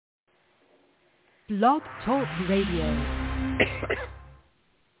Blog Talk Radio.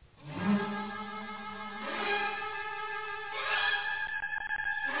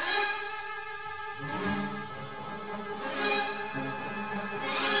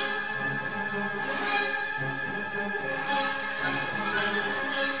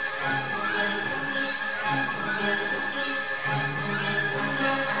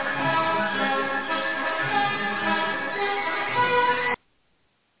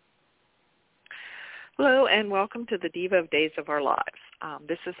 Hello and welcome to the Diva of Days of Our Lives.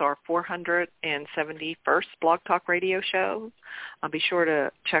 This is our 471st Blog Talk radio show. Be sure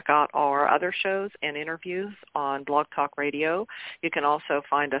to check out our other shows and interviews on Blog Talk Radio. You can also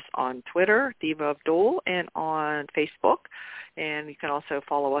find us on Twitter, Diva of DOOL, and on Facebook. And you can also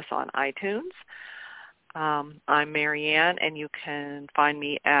follow us on iTunes. I'm Marianne, and you can find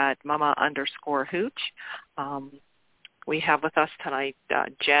me at mama_hooch. We have with us tonight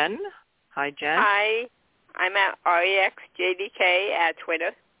Jen. Hi, Jen. Hi. I'm at REXJDK at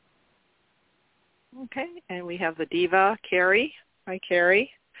Twitter. Okay. And we have the diva, Carrie. Hi,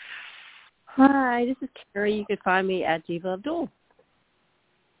 Carrie. Hi, this is Carrie. You can find me at Diva of DOOL.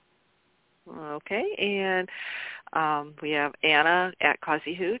 Okay. And we have Anna at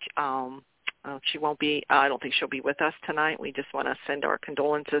Causey Hooch. She won't be, I don't think she'll be with us tonight. We just want to send our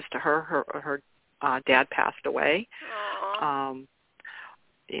condolences to her. Her dad passed away.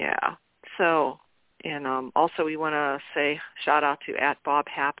 Yeah. So, and also we want to say shout out to at Bob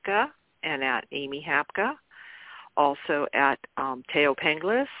Hapka and at Amy Hapka, also at Teo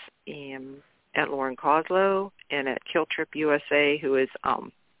Penglis, and at Lauren Coslow, and at Kill Trip USA, who is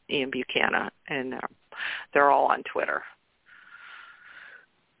Ian Buchanan, and they're all on Twitter.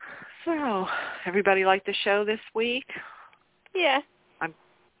 So, everybody like the show this week? Yeah.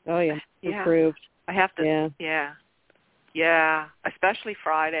 Improved. I have to, Yeah, especially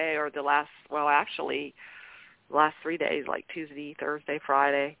Friday or the last 3 days, like Tuesday, Thursday,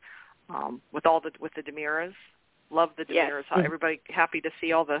 Friday, with the DiMeras. Love the DiMeras. Yes. Everybody happy to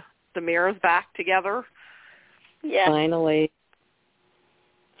see all the DiMeras back together. Yeah. Finally.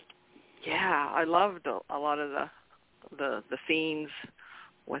 Yeah, I loved a lot of the scenes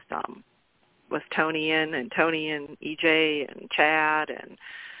with Tony and EJ and Chad, and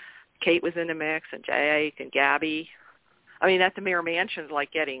Kate was in the mix, and Jake and Gabby. I mean, that DiMera Mansion's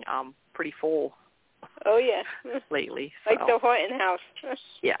like getting pretty full. Oh, yeah. Lately. Like So. the Horton house.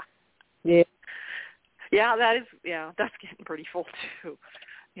 Yeah. Yeah. Yeah, that's getting pretty full too.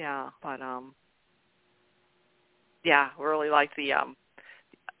 Yeah, but yeah, we really like the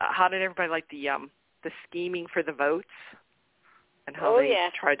how did everybody like the scheming for the votes and how they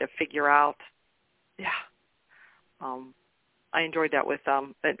tried to figure out. Yeah. I enjoyed that with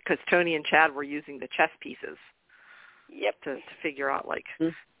because Tony and Chad were using the chess pieces. Yep. To figure out like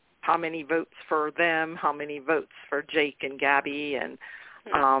how many votes for them, how many votes for Jake and Gabby, and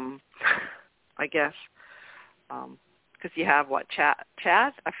I guess because you have Chad.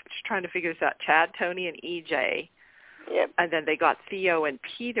 I'm just trying to figure this out. Chad, Tony, and EJ. Yep. And then they got Theo and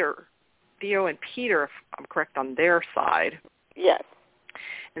Peter, if I'm correct, on their side. Yes.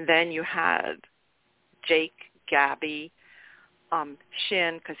 And then you had Jake, Gabby,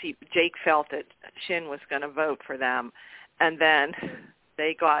 Shin, because Jake felt that Shin was going to vote for them, and then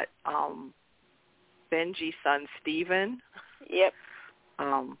they got Benji's son Steven. Yep.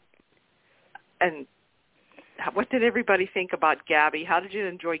 And what did everybody think about Gabby? How did you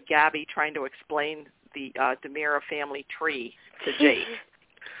enjoy Gabby trying to explain the DiMera family tree to Jake?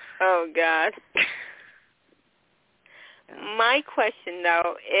 Oh God. My question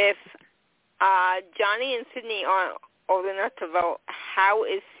though, if Johnny and Sydney aren't old enough to vote, how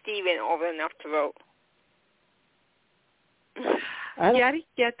is Steven old enough to vote? I didn't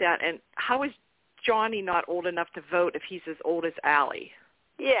get that. And how is Johnny not old enough to vote if he's as old as Allie?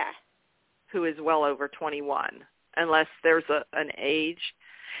 Yeah. Who is well over 21, unless there's an age.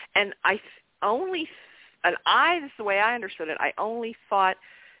 And this is the way I understood it, I only thought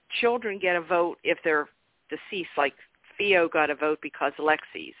children get a vote if they're deceased, like Theo got a vote because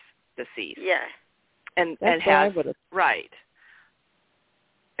Lexi's deceased. Yeah. And has right.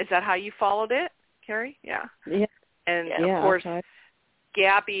 Is that how you followed it, Carrie? Yeah. Yeah. And of course,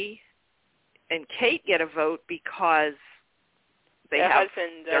 Gabby and Kate get a vote because they have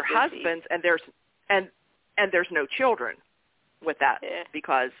their husbands, and there's no children with that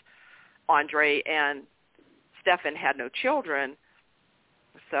because Andre and Stefan had no children.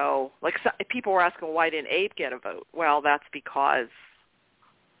 So, people were asking, why didn't Abe get a vote? Well, that's because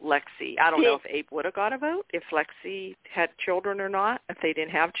Lexi. I don't know if Abe would have got a vote if Lexi had children or not, if they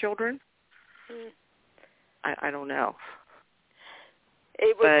didn't have children. I don't know.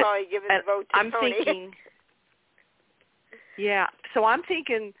 It would probably give his vote to Tony. Thinking, yeah, so I'm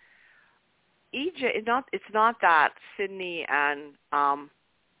thinking EJ, it's not that Sydney and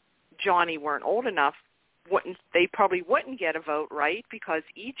Johnny weren't old enough. They probably wouldn't get a vote, right? Because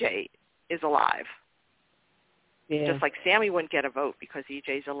EJ is alive. Yeah. Just like Sami wouldn't get a vote because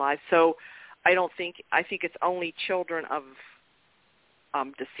EJ's alive. So I think it's only children of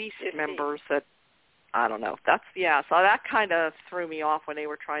deceased members that, I don't know. So that kind of threw me off when they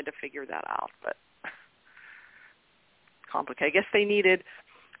were trying to figure that out, but complicated. I guess they needed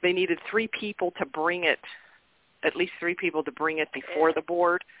 3 people to bring it, at least 3 people to bring it before the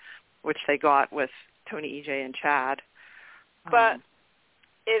board, which they got with Tony, EJ, and Chad. But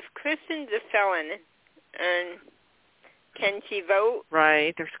if Kristen's a felon, and can she vote?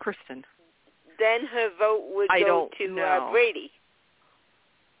 Right, there's Kristen. Then her vote would go to Brady.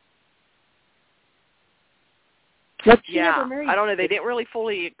 But she yeah, never married I don't know. They didn't really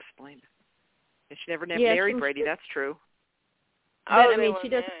fully explain it. She never married Brady. That's true. But, I mean, she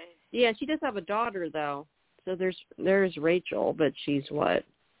does. Yeah, she does have a daughter though. So there's Rachel, but she's what?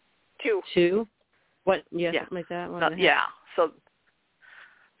 2. What? Yeah, something like that.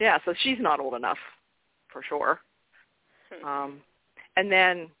 So she's not old enough, for sure. And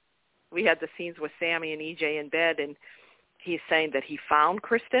then we had the scenes with Sami and EJ in bed, and he's saying that he found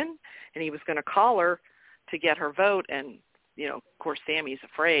Kristen, and he was going to call her to get her vote, and of course, Sami's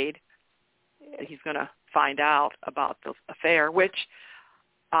afraid that he's going to find out about the affair. Which,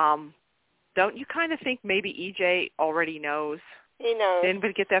 don't you kind of think maybe EJ already knows? He knows. Did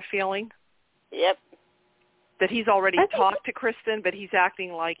anybody get that feeling? Yep. That he's already talked to Kristen, but he's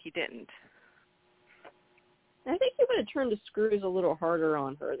acting like he didn't. I think he would have turned the screws a little harder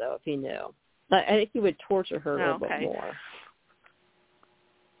on her, though, if he knew. I think he would torture her a little bit more.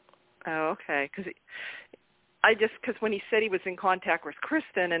 Oh, okay. Because when he said he was in contact with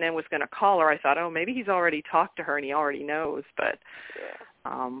Kristen and then was going to call her, I thought, oh, maybe he's already talked to her and he already knows. But,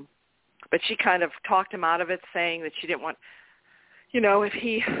 but she kind of talked him out of it, saying that she didn't want. If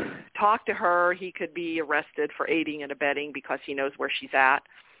he talked to her, he could be arrested for aiding and abetting because he knows where she's at.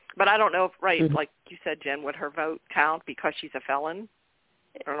 But I don't know if, like you said, Jen, would her vote count because she's a felon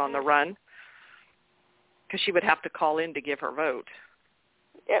or on the run? Because she would have to call in to give her vote.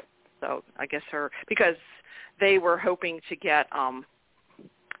 Yep. So I guess because they were hoping to get her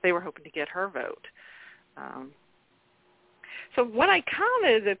vote. So when I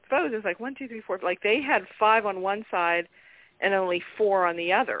counted the votes, it was like 1, 2, 3, 4. Like they had 5 on one side and only 4 on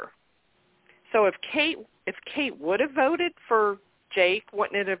the other. So if Kate would have voted for Jake,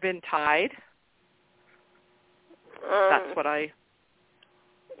 wouldn't it have been tied? That's what I.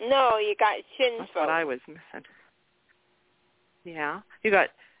 No, you got Shin's That's vote. what I was missing. Yeah, you got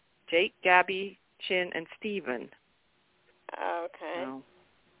Jake, Gabby, Shin, and Steven. Okay. So,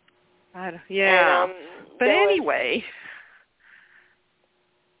 yeah, but anyway,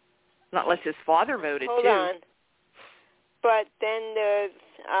 not unless his father voted Hold too. on. But then there's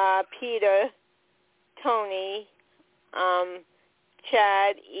Peter, Tony,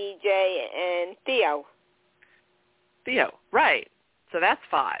 Chad, EJ, and Theo. Right. So that's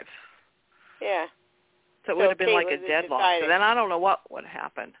 5. Yeah. So it would have been like a deadlock. So then I don't know what would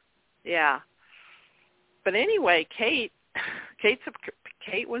happen. Yeah. But anyway, Kate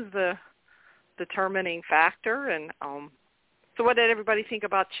was the determining factor. And so what did everybody think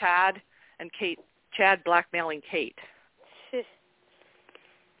about Chad and Kate? Chad blackmailing Kate.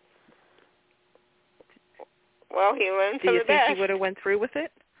 Well, he learned from the best. Do you think he would have went through with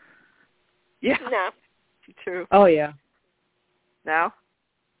it? Yeah. No. True. Oh, yeah. No?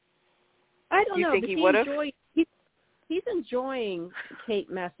 I don't know. You think he would have? He's enjoying Kate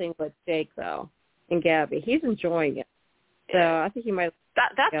messing with Jake, though, and Gabby. He's enjoying it. So I think he might.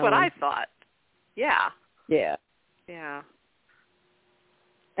 That's what I thought. Yeah. Yeah. Yeah.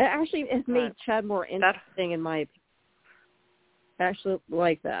 It actually has made Chad more interesting in my opinion. I actually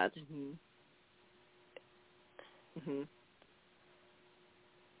like that. Mm-hmm. Mm-hmm.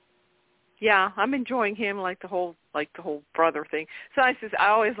 Yeah, I'm enjoying him like the whole brother thing. So I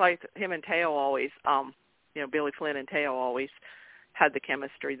always liked him and Teo always. Billy Flynn and Teo always had the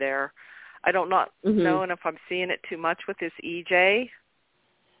chemistry there. I don't know if I'm seeing it too much with this EJ.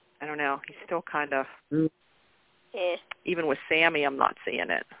 I don't know. He's still kind of. Yeah. Even with Sami, I'm not seeing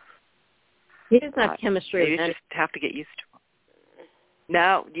it. He doesn't have chemistry. You just have to get used to it.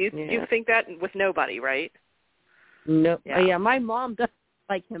 No, you think that with nobody, right? No. Yeah, my mom doesn't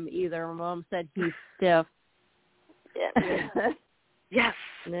like him either. My mom said he's stiff. Yeah. Yes.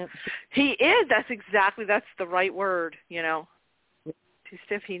 Yep. He is. That's the right word, Too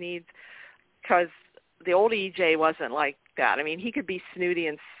stiff he needs, because the old EJ wasn't like that. I mean, he could be snooty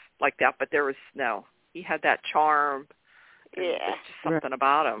and like that, but there was no. He had that charm. Yeah. There's just something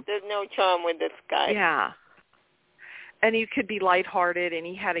about him. There's no charm with this guy. Yeah. And he could be lighthearted, and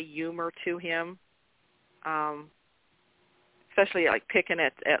he had a humor to him, especially like picking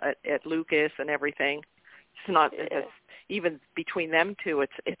at Lucas and everything. It's not even between them two.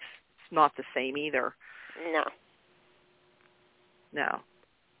 It's not the same either. No.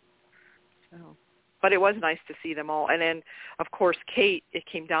 So, but it was nice to see them all. And then, of course, Kate. It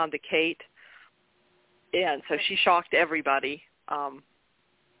came down to Kate, and so she shocked everybody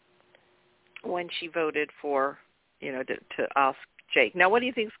when she voted for, to ask Jake. Now, what do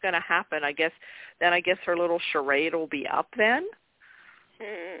you think is going to happen? I guess her little charade will be up then.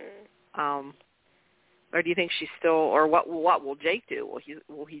 Or do you think she's still? Or what will Jake do?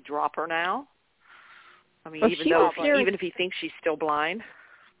 Will he drop her now? I mean, even if he thinks she's still blind.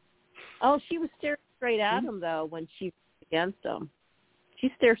 Oh, she was staring straight at him though when she was against him.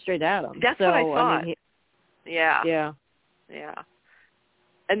 She stared straight at him. That's what I thought. Yeah.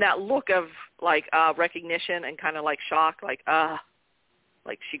 And that look of like recognition and kind of like shock, like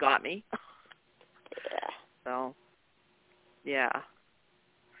she got me. Yeah. So, yeah.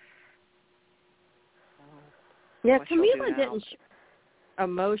 Yeah, Camila didn't show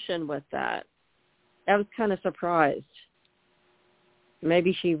emotion with that. I was kind of surprised.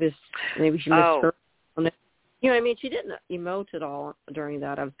 Maybe she missed her. You know what I mean? She didn't emote at all during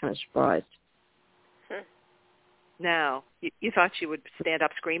that. I was kind of surprised. No. You thought she would stand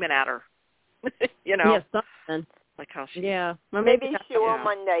up screaming at her. Yeah, something. Like how she... Yeah. Well, maybe she will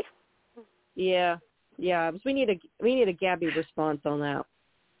Monday. Yeah. Yeah. We need a Gabby response on that.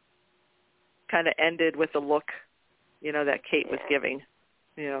 Kind of ended with the look, that Kate was giving,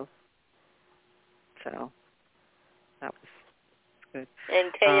 So that was good.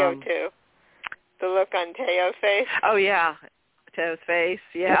 And Teo, too. The look on Teo's face. Oh, yeah. Teo's face,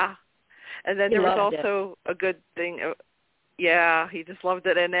 yeah. And then there was also a good thing. Yeah, he just loved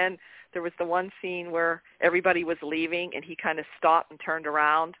it. And then there was the one scene where everybody was leaving, and he kind of stopped and turned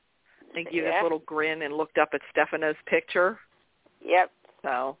around and gave this little grin and looked up at Stefano's picture. Yep.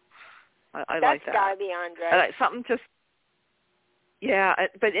 So I That's like that. got to be Andre. Something just,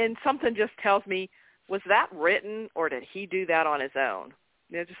 and something just tells me, was that written or did he do that on his own?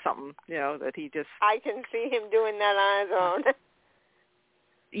 Just something, that he just... I can see him doing that on his own.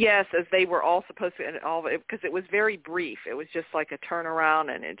 Yes, as they were all supposed to, and all because it was very brief. It was just like a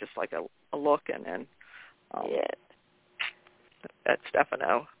turnaround and just like a look, and then at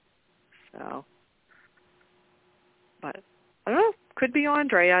Stefano. So, but I don't know. Could be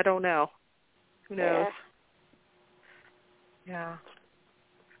Andre. I don't know. Who knows? Yeah.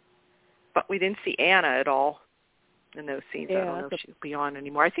 But we didn't see Anna at all in those scenes. I don't know if she'll be on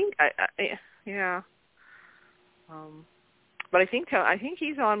anymore. I think, but I think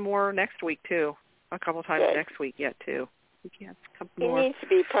he's on more next week too. A couple times next week yet too. He can't come more. He needs to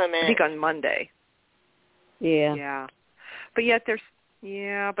be permanent. I think on Monday. Yeah. Yeah. But yet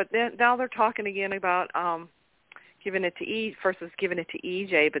but then now they're talking again about giving it to versus giving it to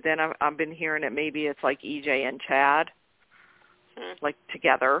EJ. But then I've been hearing that maybe it's like EJ and Chad, like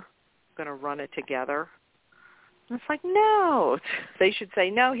together, going to run it together. And it's like, no, they should say,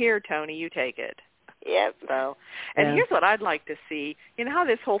 no, here, Tony, you take it. Yep. So, and here's what I'd like to see. You know how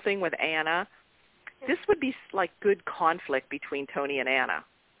this whole thing with Anna, this would be like good conflict between Tony and Anna.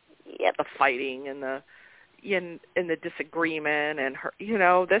 Yep. The fighting and the the disagreement and her.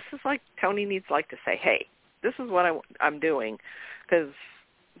 This is like Tony needs like to say, hey, this is what I'm doing, because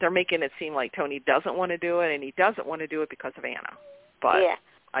they're making it seem like Tony doesn't want to do it, and he doesn't want to do it because of Anna. But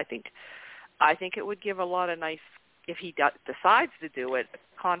I think it would give a lot of nice, if he decides to do it,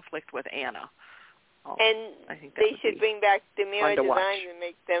 conflict with Anna. And I think they should bring back DiMera Designs and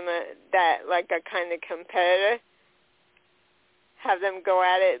make them a kind of competitor. Have them go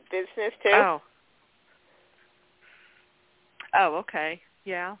at it business too. Oh, okay.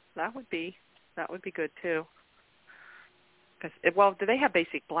 Yeah, that would be good too. Because do they have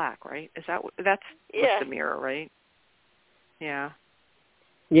Basic Black, right? That's DiMera, right? Yeah.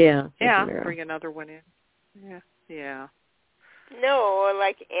 Yeah. Yeah. Bring another one in. Yeah. Yeah. No, or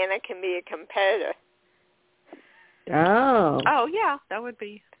like Anna can be a competitor. Oh. Oh, yeah, that would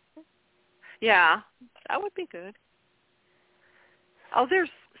be. Yeah, that would be good. Oh, there's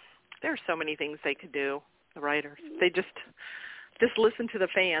so many things they could do. The writers, they just listen to the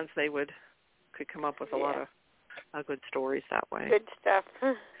fans. They could come up with a lot of good stories that way. Good stuff.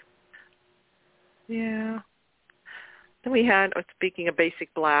 Yeah. Then we had, speaking of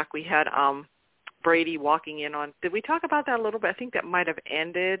Basic Black, we had Brady walking in on. Did we talk about that a little bit? I think that might have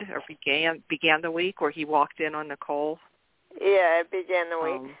ended or began the week where he walked in on Nicole. Yeah, it began the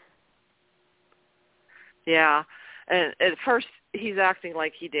week. Yeah, and at first he's acting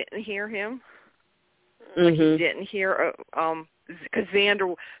like he didn't hear him. Like he didn't hear, because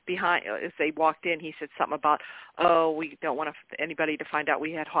Xander behind, as they walked in, he said something about, we don't want anybody to find out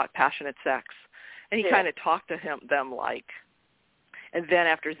we had hot, passionate sex. And he kind of talked to them like, and then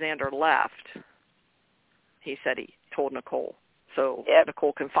after Xander left, he said he told Nicole. So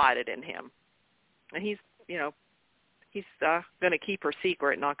Nicole confided in him. And he's going to keep her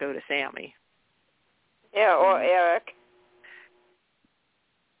secret and not go to Sami. Yeah, or Eric.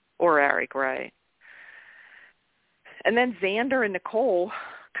 Or Eric, right. And then Xander and Nicole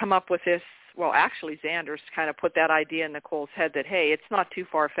come up with this, well, actually Xander's kind of put that idea in Nicole's head that, hey, it's not too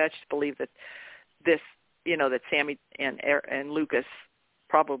far-fetched to believe that this, that Sami and Lucas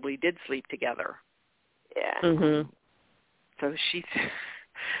probably did sleep together. Yeah. So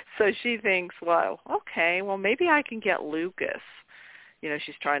she thinks, well, okay, well, maybe I can get Lucas.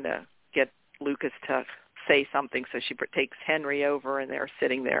 She's trying to get Lucas to say something, so she takes Henry over, and they're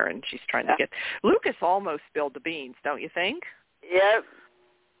sitting there, and she's trying to get Lucas almost spilled the beans, don't you think? Yep.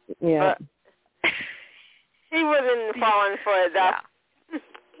 Yeah. He wasn't falling for it, though. Yeah.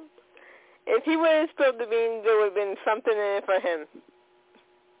 If he would have spilled the beans, there would have been something in it for him.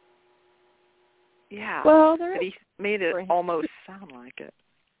 Yeah. Well, but he made it almost sound like it.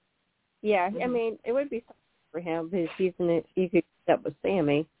 Yeah, I mean, it would be something for him because he's easy up with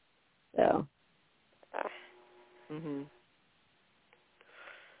Sami, so.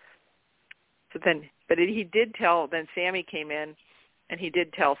 So then, but he did tell. Then Sami came in, and he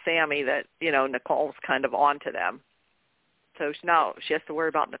did tell Sami that Nicole's kind of on to them. So now she has to worry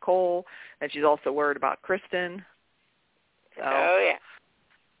about Nicole, and she's also worried about Kristen. So, I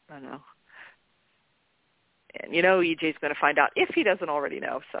don't know. And EJ's going to find out if he doesn't already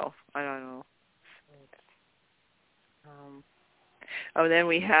know. So I don't know. Then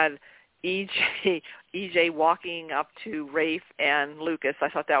we had EJ walking up to Rafe and Lucas. I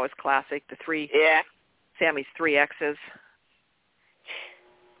thought that was classic. Sami's three exes.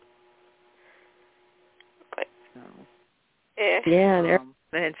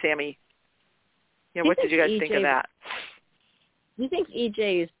 And Sami. Yeah, what did you guys think of that? He thinks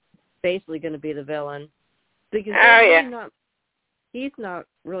EJ is basically going to be the villain because he's not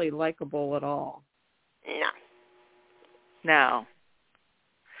really likable at all. No.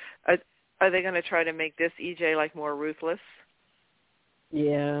 Are they going to try to make this EJ like more ruthless?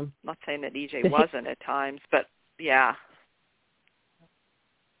 Yeah. Not saying that EJ wasn't at times, but yeah.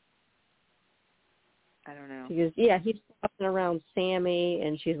 I don't know. Because he's walking around Sami,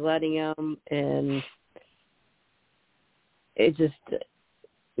 and she's letting him, and he's just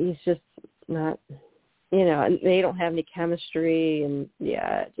not, and they don't have any chemistry, and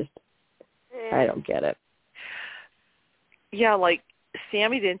I don't get it. Yeah, like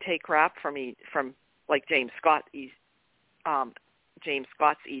Sami didn't take crap from like James Scott's EJ. I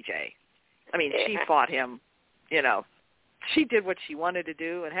mean, she fought him. She did what she wanted to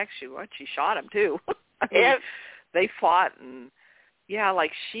do, and heck, she shot him too. I mean, they fought, and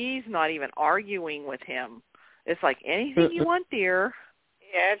like she's not even arguing with him. It's like anything you want, dear.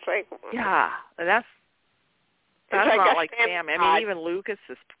 Yeah, it's like that's not like Sami. I mean, even Lucas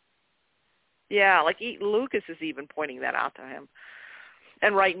is. Yeah, like Lucas is even pointing that out to him.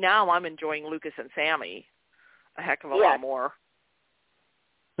 And right now, I'm enjoying Lucas and Sami a heck of a lot more.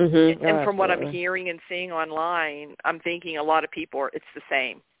 And from what I'm hearing and seeing online, I'm thinking a lot of people it's the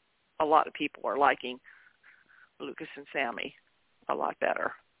same. A lot of people are liking Lucas and Sami a lot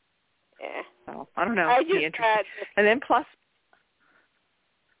better. Yeah. So, I don't know. It'd be interesting. And then plus,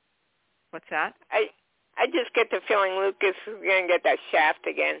 what's that? I just get the feeling Lucas is going to get that shaft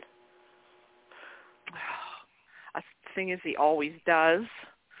again. The thing is, he always does.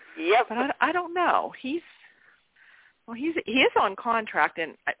 Yep. But I don't know. He is on contract,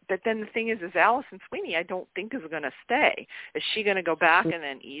 but then the thing is Allison Sweeney I don't think is going to stay. Is she going to go back, and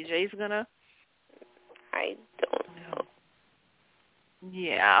then EJ's going to? I don't know.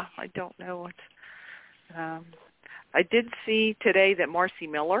 Yeah, I don't know what. I did see today that Marcy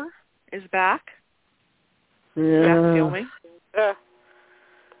Miller is back. Back filming.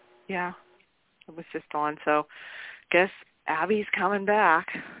 Yeah, it was just on. So, guess Abby's coming back.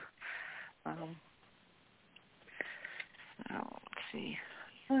 Let's see.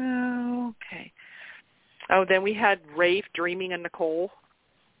 Okay. Then we had Rafe dreaming of Nicole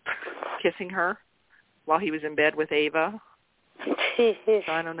kissing her while he was in bed with Ava. So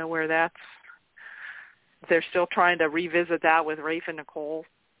I don't know where that's. They're still trying to revisit that with Rafe and Nicole.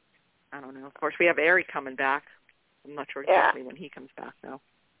 I don't know. Of course, we have Eric coming back. I'm not sure exactly when he comes back, though.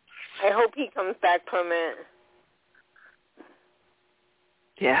 I hope he comes back permanent.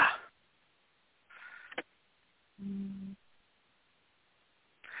 Yeah.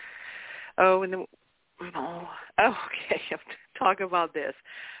 Oh, and then, okay, talk about this.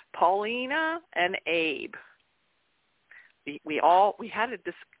 Paulina and Abe. We had a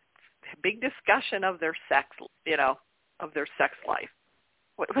big discussion of their sex, of their sex life.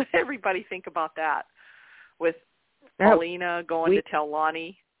 What did everybody think about that? With Paulina going to tell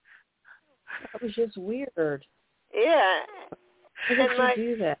Lani. That was just weird. Yeah. Why did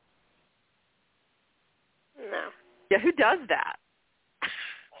you do that? No. Yeah, who does that?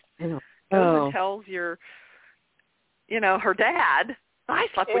 I know. Goes and tells her dad, I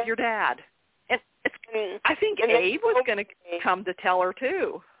slept with your dad. And I think Abe was going to come to tell her,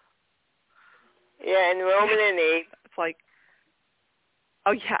 too. Yeah, and Roman and Abe. It's like,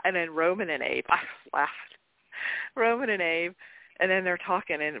 oh, yeah, and then Roman and Abe. I laughed. Roman and Abe, and then they're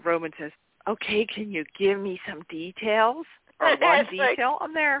talking, and Roman says, okay, can you give me some details? Or one detail?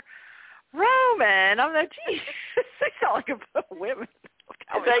 I'm there. Roman, I'm like, geez, they sound like a women.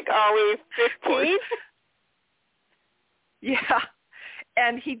 It's like, are we 15? Yeah.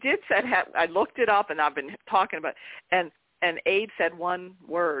 And he did say, I looked it up, and I've been talking about it, and Abe said one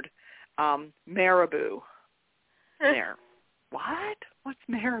word, marabou. There. What? What's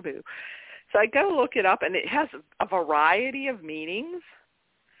marabou? So I go look it up, and it has a variety of meanings.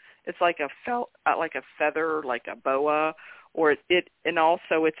 It's like a feather, like a boa, or and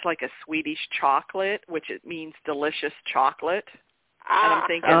also it's like a Swedish chocolate, which it means delicious chocolate. And I'm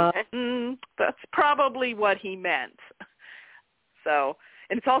thinking, that's probably what he meant. So,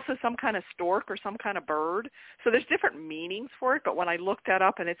 and it's also some kind of stork or some kind of bird. So there's different meanings for it. But when I looked that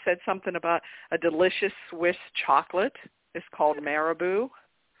up, and it said something about a delicious Swiss chocolate, it's called marabou.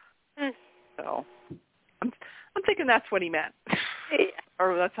 So I'm thinking that's what he meant,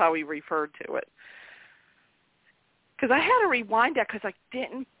 or that's how he referred to it. Because I had to rewind that because I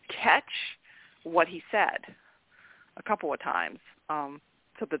didn't catch what he said a couple of times.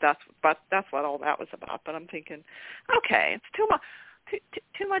 So that's what all that was about. But I'm thinking, okay, it's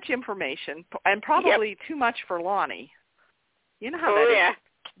too much information, and probably too much for Lani. You know how that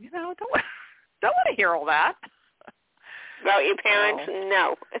is. Don't want to hear all that. About your parents?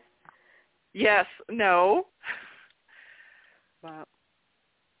 No. Yes, no. But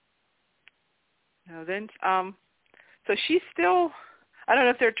no, then so she's still. I don't know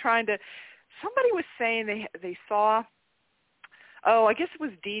if they're trying to. Somebody was saying they saw. Oh, I guess it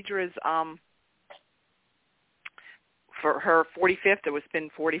was Deidre's. For her 45th, it's been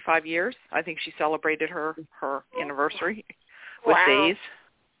 45 years. I think she celebrated her anniversary with days.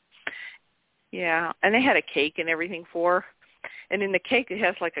 Yeah, and they had a cake and everything for her. And in the cake, it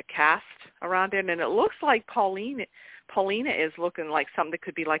has like a cast around it, and it looks like Paulina is looking like something that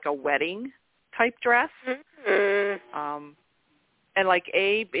could be like a wedding type dress. Mm-hmm. And like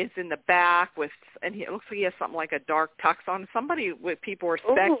Abe is in the back and it looks like he has something like a dark tux on. People are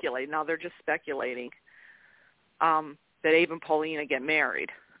speculating. Now they're just speculating that Abe and Paulina get married.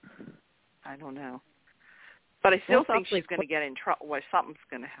 I don't know, but I still think she's going to get in trouble. Well, something's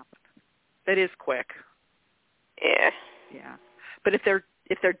going to happen. That is quick. Yeah. Yeah. But if they're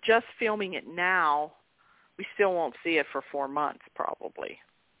just filming it now, we still won't see it for 4 months probably.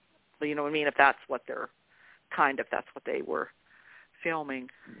 So, you know what I mean? If that's what that's what they were filming.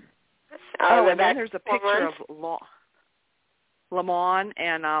 And then there's a picture of Lamont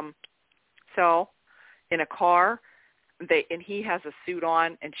and so in a car. And he has a suit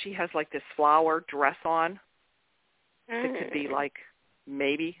on, and she has like this flower dress on. It could be like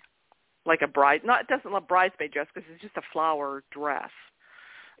maybe like a bride. It doesn't look bridesmaid dress because it's just a flower dress.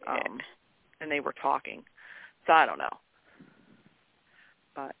 And they were talking, so I don't know.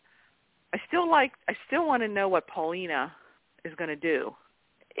 But I still want to know what Paulina is going to do.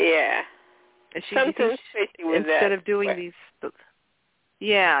 Yeah. Is she instead of doing these?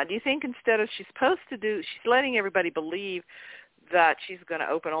 Yeah. Do you think instead of she's letting everybody believe that she's going to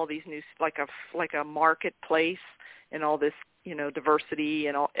open all these new like a marketplace and all this diversity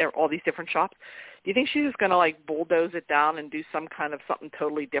and all these different shops? Do you think she's just going to like bulldoze it down and do something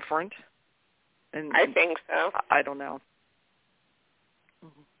totally different? And I think so. I don't know.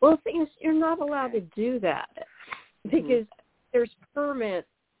 Well, the thing is, you're not allowed to do that because there's permits.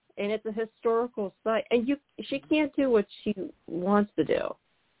 And it's a historical site, and she can't do what she wants to do,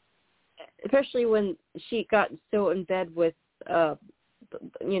 especially when she got so in bed with, the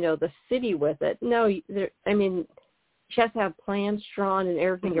city with it. No, she has to have plans drawn and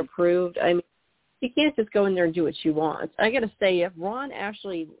everything approved. I mean, she can't just go in there and do what she wants. I got to say, if Ron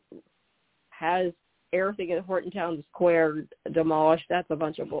actually has everything in Horton Town Square demolished, that's a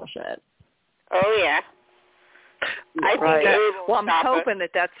bunch of bullshit. Oh, yeah. I think well, I'm hoping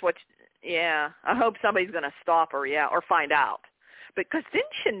that's what. Yeah, I hope somebody's going to stop her. Yeah, or find out. Because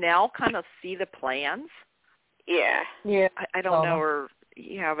didn't Chanel kind of see the plans? Yeah. Yeah. I don't know her.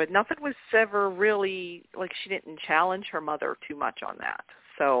 Yeah, but nothing was ever really, like, she didn't challenge her mother too much on that.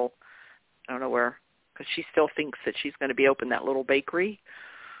 So I don't know where, because she still thinks that she's going to be open that little bakery.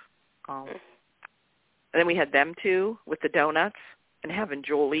 And then we had them two with the donuts, and having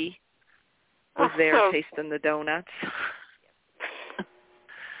Julie was there tasting the donuts.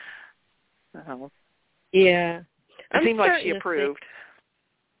 Yeah. It seemed like she approved.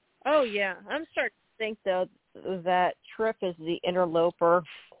 Oh, yeah. I'm starting to think, though, that Tripp is the interloper.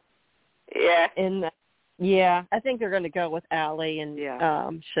 Yeah. Yeah, I think they're going to go with Allie and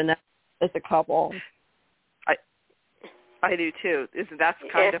Chanel as a couple. I do, too. That's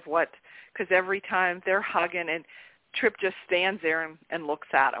kind of what, because every time they're hugging and Tripp just stands there and looks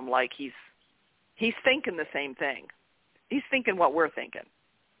at him like he's thinking the same thing. He's thinking what we're thinking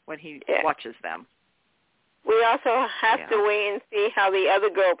when he watches them. We also have to wait and see how the other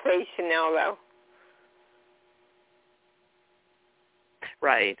girl plays Chanel, though.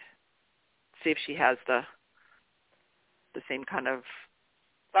 Right. See if she has the same kind of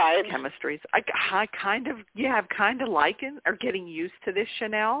chemistries. I kind of, I'm kind of liking or getting used to this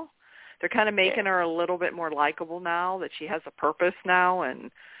Chanel. They're kind of making her a little bit more likable now that she has a purpose now, and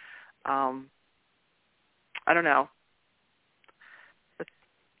I don't know.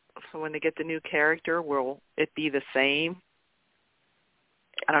 So when they get the new character, will it be the same?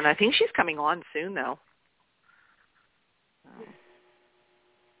 I don't know. I think she's coming on soon, though.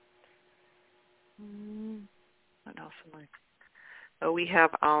 What else am I? Oh, we have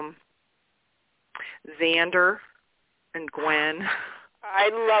Xander and Gwen. I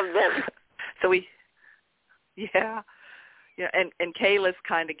love them. So and Kayla's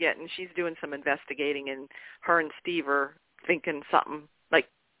kind of she's doing some investigating, and her and Steve are thinking something like,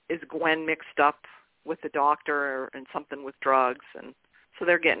 is Gwen mixed up with the doctor and something with drugs? And so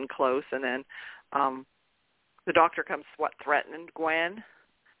they're getting close. And then the doctor comes, threatening Gwen,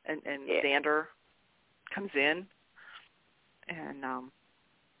 and Xander comes in and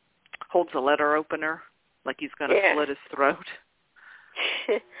holds a letter opener like he's going to slit his throat.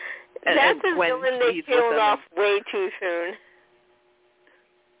 That's a villain they killed off way too soon.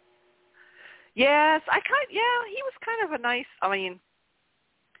 Yes, he was kind of a nice,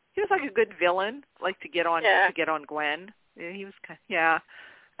 he was like a good villain, like to get on Gwen. Yeah, he was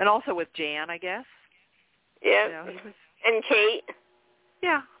and also with Jan, I guess. Yeah. And Kate.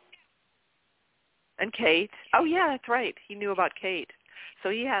 Yeah. And Kate. Oh yeah, that's right. He knew about Kate. So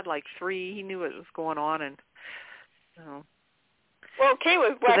he had like 3. He knew what was going on, and well, Kate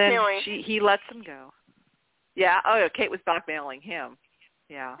was blackmailing. So then he lets him go. Yeah. Oh, yeah, Kate was blackmailing him.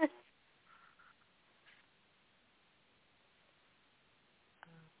 Yeah.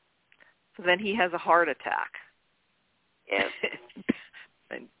 So then he has a heart attack. Yeah.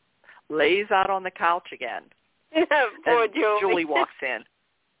 And lays out on the couch again. Poor and Julie. Julie walks in.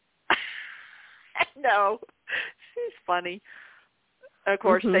 No, she's funny. Of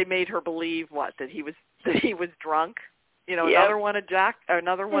course, they made her believe that he was drunk. Another one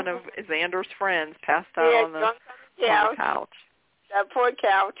of Xander's friends passed out on the couch. That poor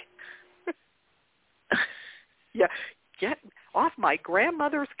couch. Yeah, get off my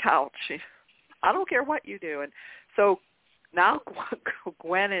grandmother's couch. I don't care what you do. And so now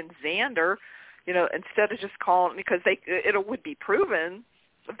Gwen and Xander, instead of just calling, because it would be proven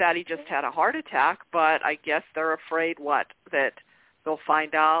that he just had a heart attack, but I guess they're afraid that they'll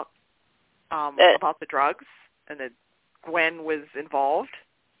find out about the drugs and that Gwen was involved.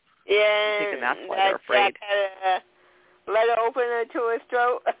 Yeah, I'm thinking that's why they're afraid. Jack had a letter opener to his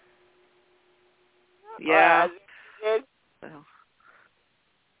throat. Yeah.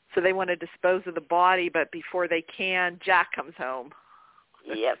 So they want to dispose of the body, but before they can, Jack comes home.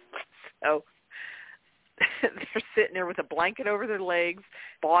 Yep. So they're sitting there with a blanket over their legs,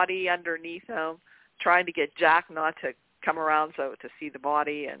 body underneath them, trying to get Jack not to come around to see the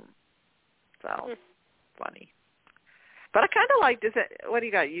body, and so funny. But I kind of liked it. What do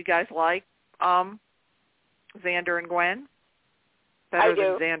you got? You guys like Xander and Gwen better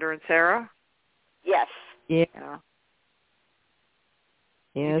than Xander and Sarah? Yes. Yeah.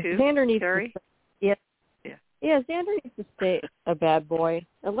 Yeah. Xander needs Terry? Xander needs to stay a bad boy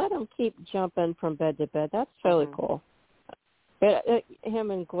and let him keep jumping from bed to bed. That's really cool. But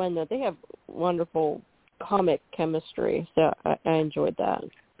him and Gwen, they have wonderful comic chemistry, so I enjoyed that.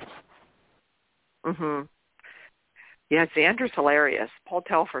 Mhm. Yeah, Xander's hilarious. Paul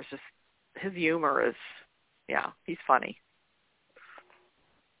Telfer's his humor is, he's funny.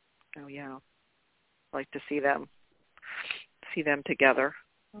 Oh yeah. like to see them together.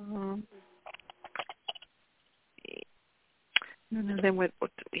 And then what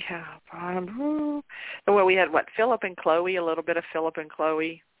did we have? Well, we had Philip and Chloe, a little bit of Philip and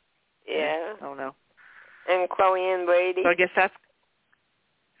Chloe. Yeah. I don't know. And Chloe and Brady. So I guess that's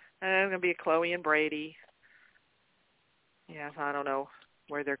going to be a Chloe and Brady. Yeah, I don't know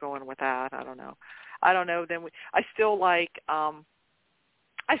where they're going with that. I don't know. Then I still like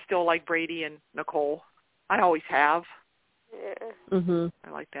Brady and Nicole. I always have. Yeah. Mhm. I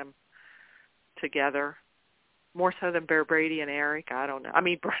like them together more so than Brady and Eric. I don't know. I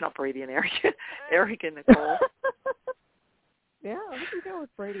mean, not Brady and Eric. Eric and Nicole. Yeah, we can go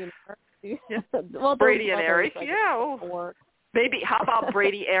with Brady and Eric. Yeah. Well, Brady and Eric. Like, yeah. Oh. Maybe. How about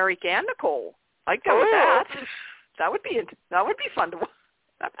Brady, Eric, and Nicole? I'd go with that. That would be fun to watch.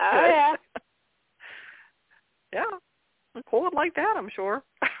 That's good. Yeah. Yeah. Nicole would like that, I'm sure.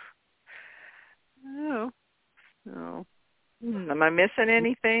 Oh. No. Am I missing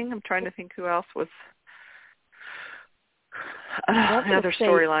anything? I'm trying to think who else was other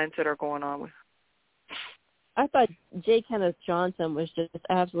storylines that are going on with. I thought J. Kenneth Johnson was just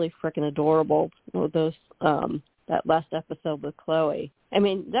absolutely freaking adorable with those that last episode with Chloe. I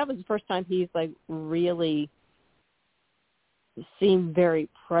mean, that was the first time he's like really seemed very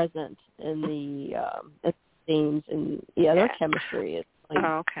present in the scenes, and their chemistry is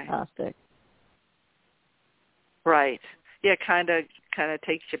like fantastic. Right. Yeah, kind of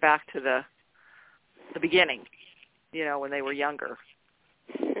takes you back to the beginning, when they were younger.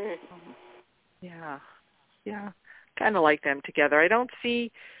 Yeah. Kind of like them together.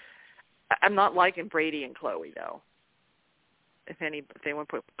 I'm not liking Brady and Chloe though. If they want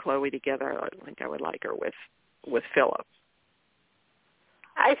to put Chloe together, I think I would like her with Philip.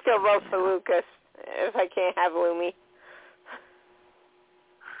 I still vote for Lucas if I can't have Lumi.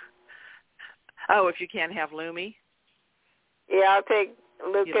 Oh, if you can't have Lumi? Yeah, I'll take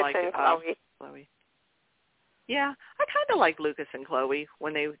Lucas and Chloe. Yeah, I kind of like Lucas and Chloe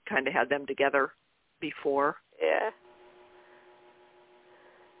when they kind of had them together before. Yeah.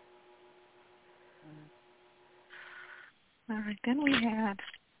 All right, then we had...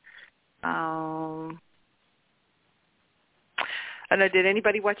 I know, did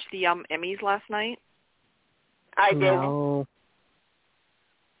anybody watch the Emmys last night? I did. No?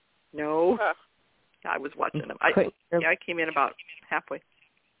 Huh. I was watching them. I came in about halfway.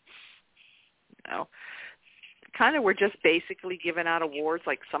 No. Kind of were just basically giving out awards.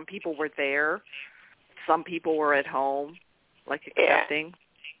 Like some people were there. Some people were at home, like accepting.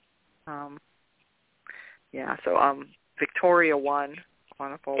 So Victoria won.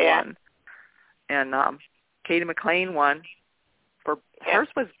 Wonderful won. And Katie McLean won. Hers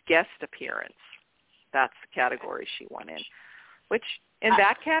was guest appearance. That's the category she won in. Which, in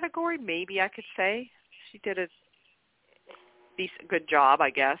that category, maybe I could say she did a good job,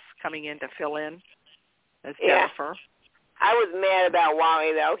 I guess, coming in to fill in as Jennifer. I was mad about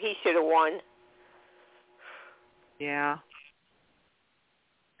Wally, though. He should have won. Yeah.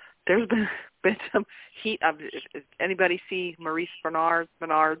 There's been some heat. Anybody see Maurice Bernard's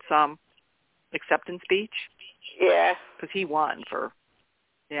acceptance speech? Yeah. Because he won for...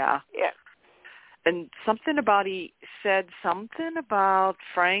 Yeah. And he said something about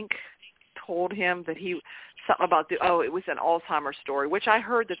Frank told him that it was an Alzheimer's story, which I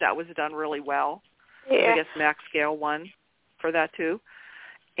heard that was done really well. Yeah. I guess Max Gale won for that too.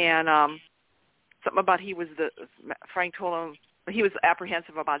 And something about Frank told him he was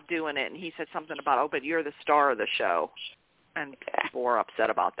apprehensive about doing it, and he said something about, but you're the star of the show. And people were upset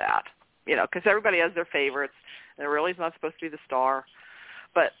about that, because everybody has their favorites, and it really is not supposed to be the star.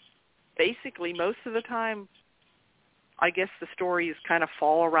 But basically, most of the time, I guess the stories kind of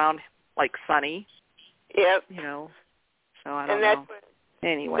fall around like Sunny. Yep. So I don't know.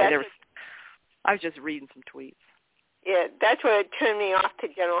 Anyway, I was just reading some tweets. Yeah, that's what turned me off to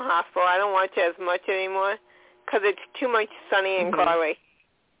General Hospital. I don't watch it as much anymore because it's too much Sunny and Carly.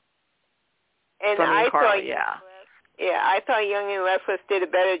 And Sunny and Carly, Yeah, I thought Young and Restless did a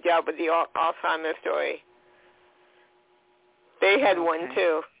better job with the Alzheimer's story. They had one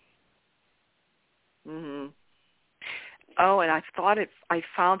too. Mhm. Oh, and I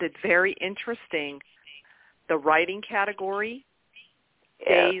found it very interesting. The writing category,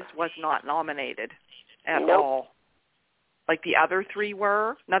 Days was not nominated at all. Like the other three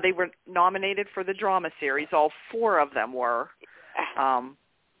were. Now they were nominated for the drama series. All four of them were.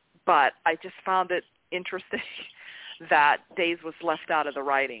 But I just found it interesting that Days was left out of the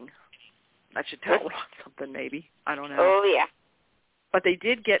writing. That should tell Ron something, maybe. I don't know. Oh, yeah. But they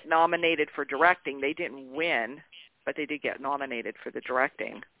did get nominated for directing. They didn't win, but they did get nominated for the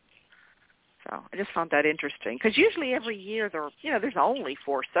directing. So I just found that interesting because usually every year there's only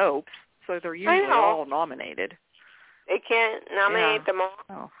 4 soaps, so they're usually all nominated. They can't nominate them all.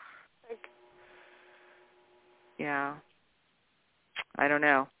 Oh. Yeah. I don't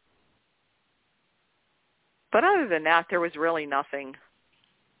know. But other than that, there was really nothing,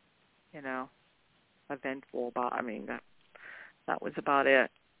 eventful about. I mean, that was about it.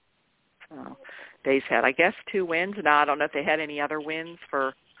 So Days had, I guess, 2 wins. Now, I don't know if they had any other wins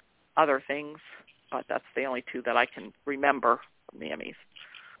for other things, but that's the only 2 that I can remember from the Emmys.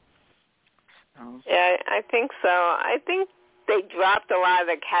 So. Yeah, I think so. I think they dropped a lot of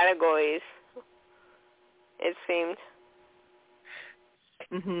the categories, it seemed.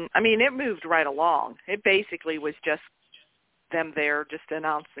 Mm-hmm. I mean, it moved right along. It basically was just them there just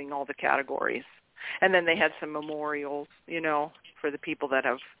announcing all the categories. And then they had some memorials, for the people that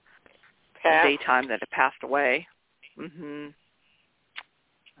have daytime that have passed away. Mm-hmm.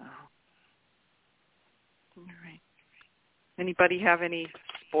 Oh. All right. Anybody have any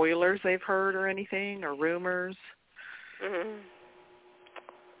spoilers they've heard or anything, or rumors? Mm-hmm.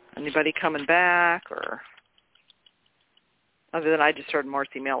 Anybody coming back, or other than I just heard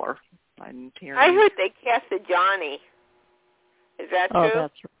Marcy Miller. I heard they casted Johnny. Is that true? Oh,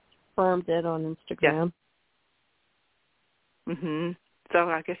 that's confirmed it on Instagram. Yeah. Mhm. So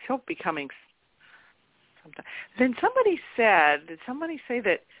I guess he'll be coming sometime. Then somebody said, did somebody say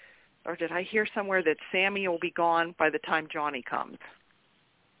that, or did I hear somewhere that Sami will be gone by the time Johnny comes?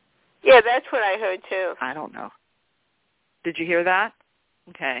 Yeah, that's what I heard too. I don't know. Did you hear that?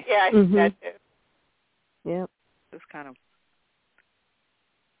 Okay. Yeah, I heard that too. Yep. It's kind of.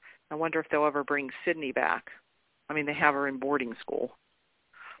 I wonder if they'll ever bring Sydney back. I mean, they have her in boarding school.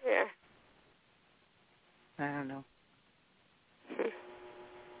 Yeah. I don't know.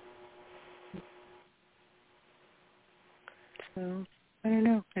 So, I don't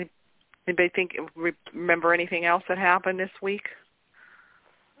know. Anybody remember anything else that happened this week?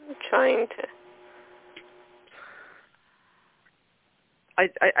 I'm trying to.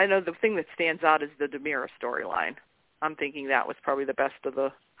 I know the thing that stands out is the DiMera storyline. I'm thinking that was probably the best of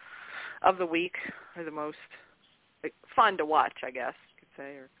the week, or the most fun to watch, I guess you could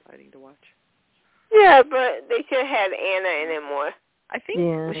say, or exciting to watch. Yeah, but they should have had Anna in it more. I think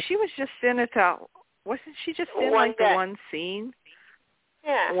she was just in it. Wasn't she just in the one scene?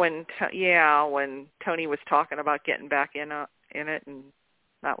 Yeah. When Tony was talking about getting back in it, and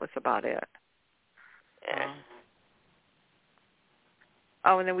that was about it. Yeah.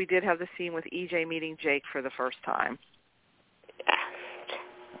 And then we did have the scene with EJ meeting Jake for the first time. Yeah.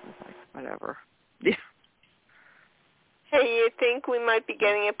 I was like, whatever. Yeah. Hey, you think we might be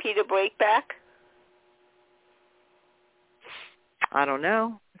getting a Peter Blake back? I don't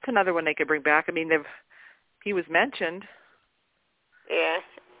know. It's another one they could bring back. I mean, he was mentioned. Yeah.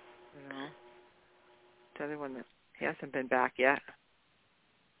 It's another one that he hasn't been back yet.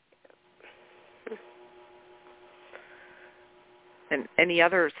 And any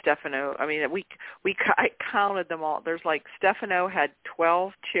other Stefano, I mean, I counted them all. There's Stefano had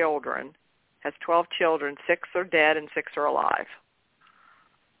 12 children, 6 are dead and 6 are alive.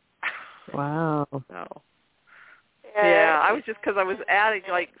 Wow. So, yeah, I was just, because I was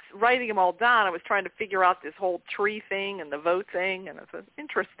writing them all down, I was trying to figure out this whole tree thing and the vote thing, and it was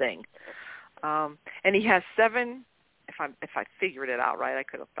interesting. And he has 7, if I figured it out right, I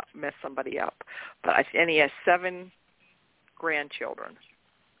could have messed somebody up, and he has 7 grandchildren,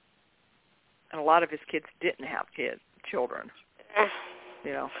 and a lot of his kids didn't have children.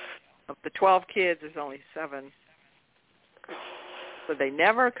 Of the 12 kids, there's only 7. So they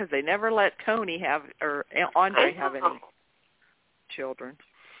never let Tony have, or Andre have any children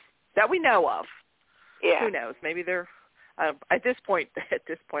that we know of. Yeah. Who knows? Maybe they're at this point.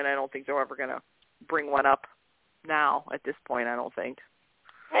 I don't think they're ever going to bring one up now. At this point, I don't think.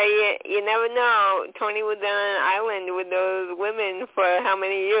 Hey, you never know. Tony was on an island with those women for how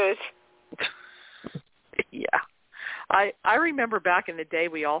many years? Yeah. I remember back in the day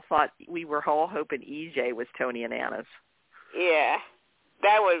we all were all hoping EJ was Tony and Anna's. Yeah.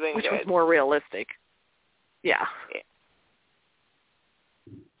 That would have been Which good. was more realistic. Yeah.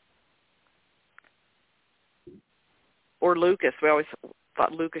 Or Lucas. We always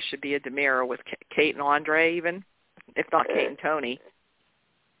thought Lucas should be a DiMera with Kate and Andre even, if not Kate and Tony.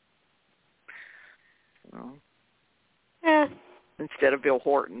 Well, yeah. Instead of Bill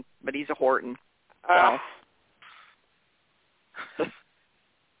Horton, but he's a Horton. So.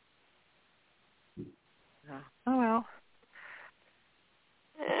 Oh, well.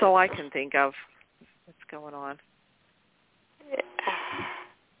 That's all I can think of. What's going on?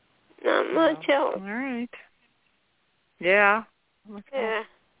 Not much else. All right. Yeah. Yeah.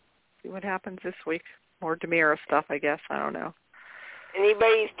 See what happens this week. More DiMera stuff, I guess. I don't know.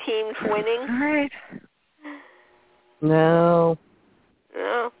 Anybody's teams winning? All right. No.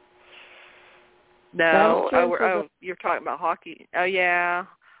 No. You're talking about hockey. Oh, yeah.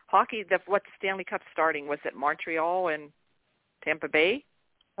 Hockey, what's the Stanley Cup starting? Was it Montreal and Tampa Bay?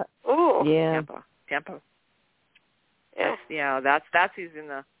 Yeah. Tampa. Yeah. That's who's in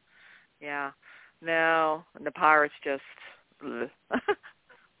the, yeah. No, and the Pirates just,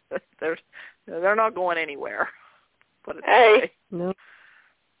 they're not going anywhere. Put it that way. No.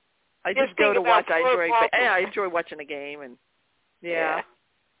 I just go to watch. I enjoy watching a game, and yeah.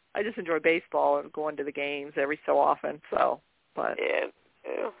 I just enjoy baseball and going to the games every so often. So, but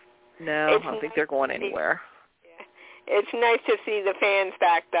no, I don't think they're going anywhere. Yeah. It's nice to see the fans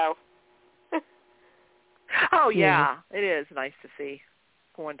back, though. Oh yeah, it is nice to see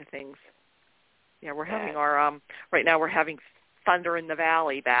going to things. Yeah, we're having our right now we're having Thunder in the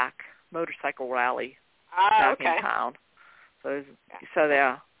Valley back, motorcycle rally back in town. So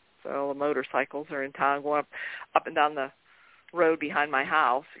the motorcycles are in town going up and down the road behind my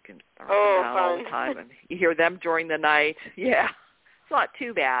house. You can up and down all the time, and you hear them during the night. Yeah, it's not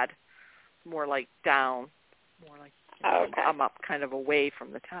too bad. More like down, more like I'm up kind of away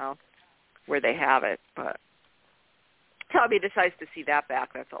from the town where they have it. But it'll be nice to see that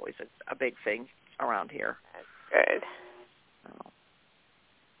back. That's always a big thing around here. That's good. So,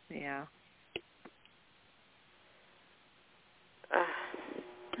 yeah.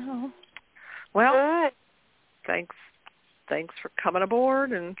 Well, thanks for coming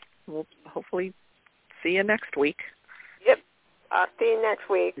aboard, and we'll hopefully see you next week. Yep. I'll see you next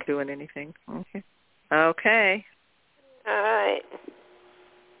week. You're doing anything? Okay. Okay. All right.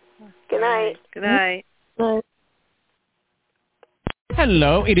 Good night. Good night. Bye.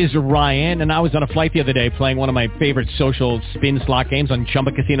 Hello, it is Ryan, and I was on a flight the other day playing one of my favorite social spin slot games on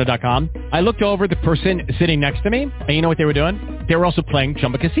ChumbaCasino.com. I looked over at the person sitting next to me, and you know what they were doing? They were also playing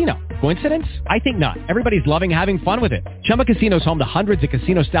Chumba Casino. Coincidence? I think not. Everybody's loving having fun with it. Chumba Casino is home to hundreds of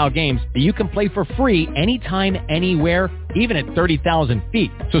casino-style games that you can play for free anytime, anywhere, even at 30,000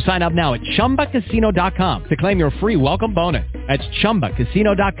 feet. So sign up now at ChumbaCasino.com to claim your free welcome bonus. That's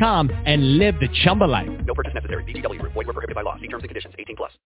ChumbaCasino.com and live the Chumba life. No purchase necessary. VGW. Void where prohibited by law. See terms and conditions. 18+.